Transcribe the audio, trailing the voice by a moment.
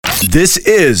This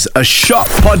is a Shock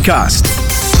Podcast.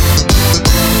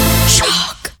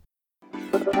 Shock.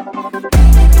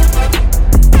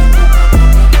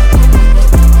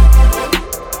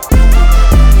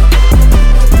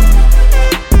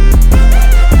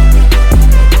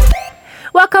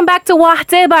 Welcome back to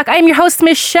Daebak. I'm your host,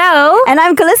 Michelle. And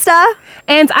I'm Callista.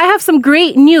 And I have some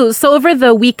great news. So over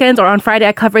the weekend or on Friday,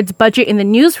 I covered budget in the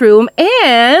newsroom,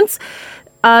 and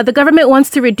the government wants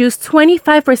to reduce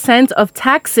 25% of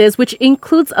taxes, which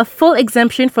includes a full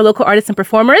exemption for local artists and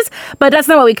performers. But that's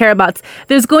not what we care about.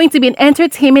 There's going to be an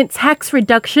entertainment tax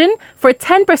reduction for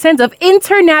 10% of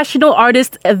international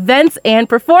artist events and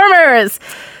performers.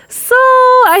 So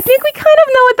I think we kind of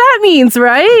know what that means,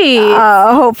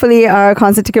 right? Hopefully our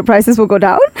concert ticket prices will go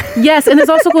down. Yes, and there's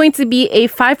also going to be a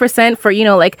 5% for,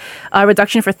 a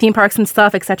reduction for theme parks and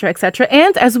stuff, etc., etc.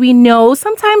 And as we know,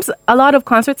 sometimes a lot of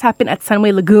concerts happen at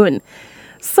Sunway Lagoon.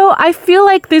 So I feel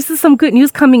like this is some good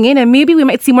news coming in, and maybe we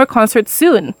might see more concerts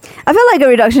soon. I feel like a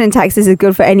reduction in taxes is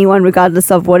good for anyone regardless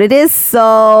of what it is.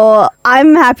 So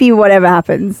I'm happy whatever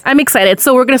happens. I'm excited.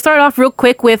 So we're going to start off real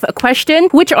quick with a question.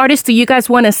 Which artist do you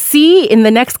guys want to see in the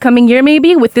next coming year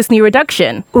maybe with this new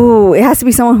reduction? Ooh, it has to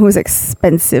be someone who's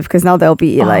expensive because now there'll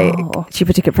be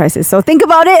cheaper ticket prices. So think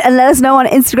about it and let us know on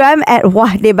Instagram at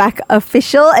Daebak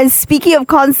Official. And speaking of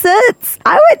concerts,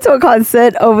 I went to a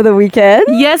concert over the weekend.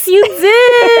 Yes, you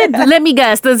did. Let me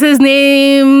guess. Does his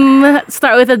name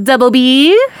start with a double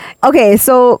B? Okay,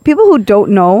 so people who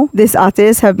don't know this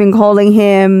artist have been calling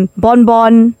him Bon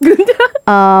Bon,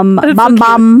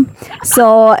 BamBam.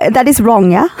 So that is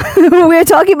wrong, yeah? We're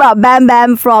talking about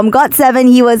BamBam from GOT7.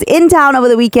 He was in town over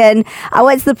the weekend. I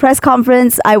went to the press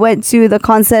conference. I went to the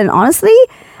concert. And honestly,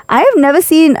 I have never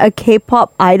seen a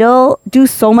K-pop idol do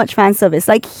so much fan service.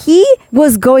 Like, he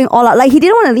was going all out. Like, he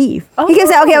didn't want to leave. Oh. He kept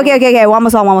saying, okay, one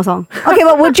more song. Okay,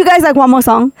 but would you guys like one more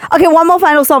song? Okay, one more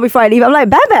final song before I leave. I'm like,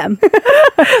 BamBam.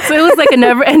 So it was like a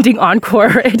never-ending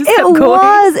encore. It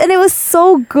was, and it was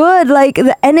so good. Like,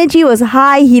 the energy was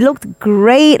high. He looked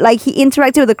great. Like, he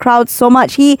interacted with the crowd so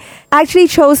much. He actually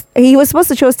he was supposed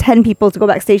to choose 10 people to go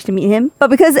backstage to meet him. But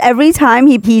because every time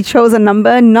he chose a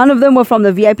number, none of them were from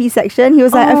the VIP section. He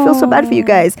was like, I feel so bad for you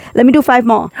guys. Let me do 5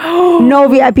 more. No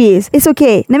VIPs. It's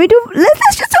okay.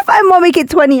 Let's just do 5 more, make it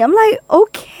 20. I'm like,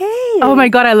 okay. Oh my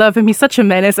God, I love him. He's such a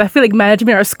menace. I feel like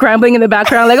management are scrambling in the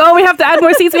background like, we have to add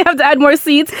more seats.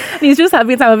 And he's just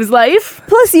having the time of his life.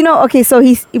 Plus, so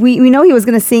we know he was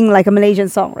going to sing like a Malaysian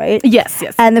song, right? Yes.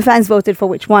 And the fans voted for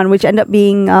which one, which ended up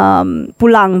being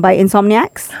Pulang by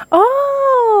Insomniacks.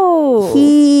 Oh.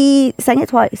 He sang it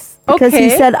twice. Because he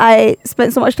said, I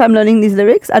spent so much time learning these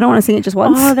lyrics. I don't want to sing it just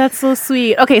once. Oh, that's so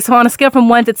sweet. Okay, so on a scale from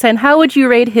 1 to 10, how would you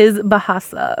rate his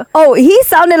Bahasa? Oh, he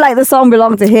sounded like the song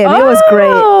belonged to him. It was great.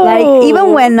 Like,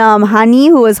 even when Hani,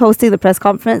 who was hosting the press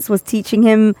conference, was teaching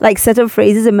him like certain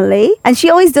phrases in Malay. And she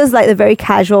always does like the very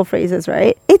casual phrases,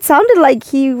 right? It sounded like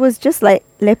he was just like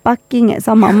lepaking at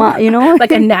some mama,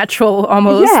 Like a natural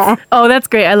almost. Yeah. Oh, that's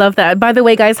great. I love that. By the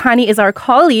way, guys, Hani is our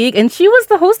colleague, and she was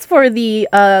the host for the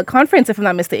conference, if I'm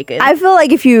not mistaken. I feel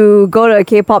like if you go to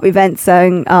K-pop events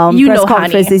and press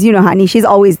conferences, you know Hani. She's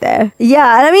always there.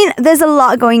 Yeah, and I mean, there's a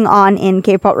lot going on in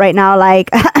K-pop right now. Like,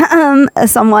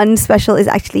 someone special is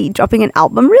actually dropping an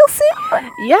album real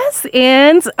soon. Yes,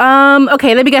 and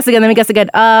okay, let me guess again.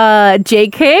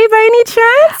 JK by any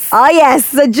chance? Oh yes,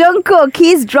 so Jungkook,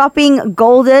 he's dropping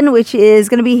Golden, which is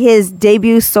going to be his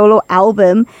debut solo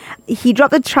album. He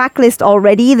dropped the track list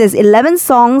already. There's 11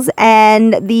 songs,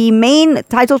 and the main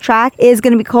title track is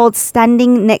going to be called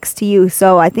Standing Next to You.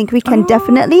 So I think we can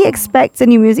definitely expect a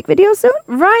new music video soon.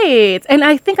 Right. And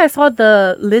I think I saw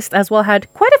the list as well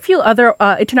had quite a few other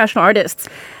international artists.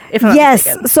 Yes,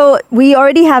 so we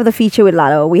already have the feature with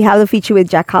Lado. We have the feature with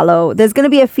Jack Harlow. There's going to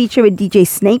be a feature with DJ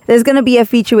Snake. There's going to be a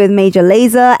feature with Major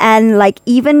Lazer, and like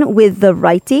even with the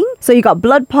writing. So you got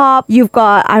Blood Pop. You've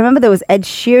got, I remember there was Ed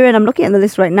Sheeran. I'm looking at the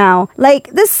list right now. Like,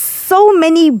 there's so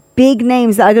many big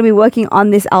names that are going to be working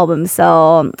on this album.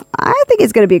 So I think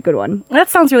it's going to be a good one. That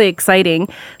sounds really exciting.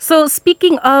 So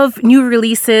speaking of new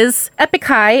releases, Epik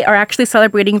High are actually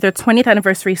celebrating their 20th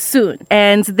anniversary soon.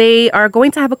 And they are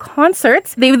going to have a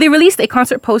concert. They released a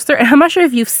concert poster, and I'm not sure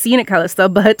if you've seen it, Callista,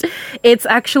 but it's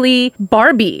actually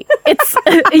Barbie. It's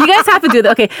you guys have to do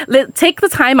that. Okay, take the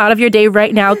time out of your day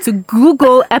right now to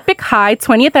Google Epik High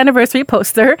 20th anniversary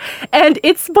poster, and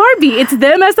it's Barbie. It's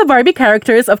them as the Barbie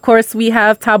characters. Of course, we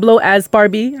have Tableau as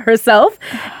Barbie herself,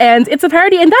 and it's a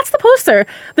parody, and that's the poster.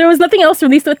 There was nothing else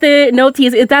released with it, no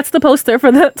tease. That's the poster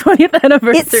for the 20th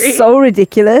anniversary. It's so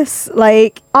ridiculous.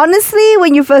 Like, honestly,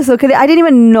 when you first look at it, I didn't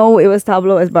even know it was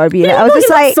Tableau as Barbie. Yeah, I was just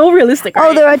like, so realistic,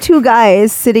 right? Oh, there are two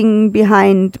guys sitting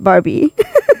behind Barbie.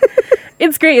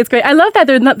 It's great. It's great. I love that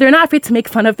they're not afraid to make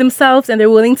fun of themselves and they're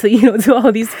willing to, do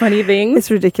all these funny things.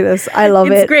 It's ridiculous. I love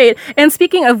it. It's great. And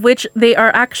speaking of which, they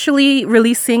are actually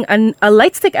releasing a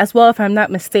light stick as well, if I'm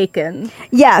not mistaken.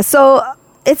 Yeah, so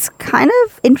it's kind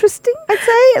of interesting, I'd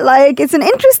say. Like, it's an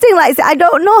interesting light stick. I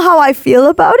don't know how I feel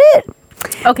about it.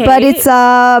 Okay. But it's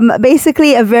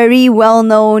basically a very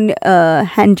well-known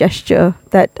hand gesture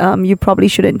that you probably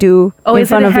shouldn't do in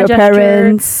front of your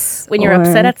parents. When you're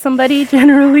upset at somebody,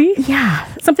 generally? Yeah.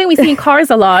 Something we see in cars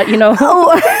a lot,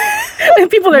 when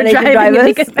people are driving and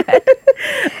they get mad.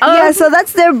 Yeah, so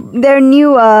that's their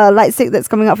new light stick that's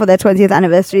coming up for their 20th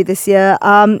anniversary this year.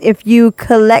 If you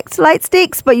collect light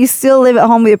sticks, but you still live at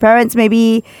home with your parents,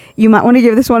 maybe you might want to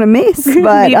give this one a miss.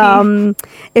 But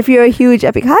if you're a huge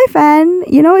Epik High fan,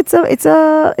 it's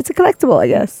a collectible, I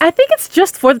guess. I think it's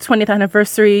just for the 20th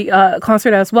anniversary concert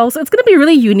as well, so it's going to be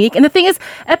really unique. And the thing is,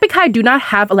 Epik High do not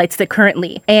have a light stick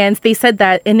currently, and they said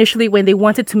that initially when they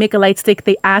wanted to make a light stick,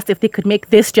 they asked if they could make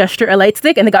this gesture a light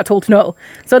stick, and they got told no,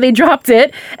 so they dropped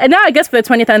it. And now I guess for the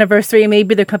 20th anniversary,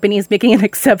 maybe their company is making an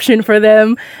exception for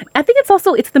them. I think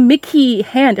it's the Mickey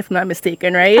hand, if I'm not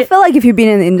mistaken, right? I feel like if you've been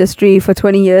in the industry for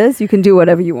 20 years, you can do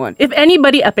whatever you want. If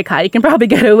anybody Epik High, you can probably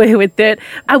get away with it.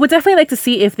 I would definitely like to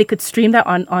see if they could stream that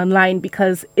online,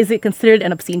 because is it considered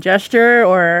an obscene gesture,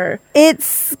 or?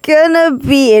 It's gonna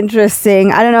be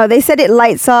interesting. I don't know. They said it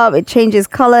lights up, it changes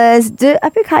colors. Do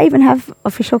Epik High even have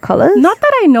official colors? Not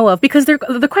that I know of, because they're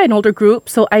quite an older group,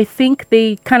 so I think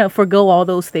they kind of forgo all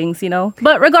those things,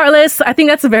 But regardless, I think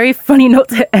that's a very funny note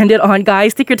to end it on,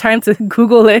 guys. Take your time to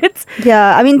Google it.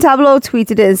 Yeah, I mean, Tableau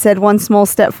tweeted it and said, "One small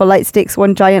step for light sticks,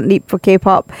 one giant leap for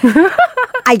K-pop."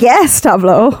 I guess,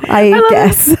 Tableau. I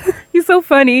guess. He's so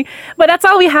funny. But that's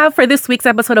all we have for this week's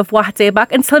episode of Wah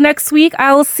Daebak. Until next week,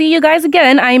 I'll see you guys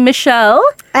again. I'm Michelle.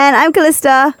 And I'm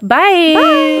Callista.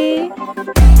 Bye.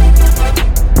 Bye.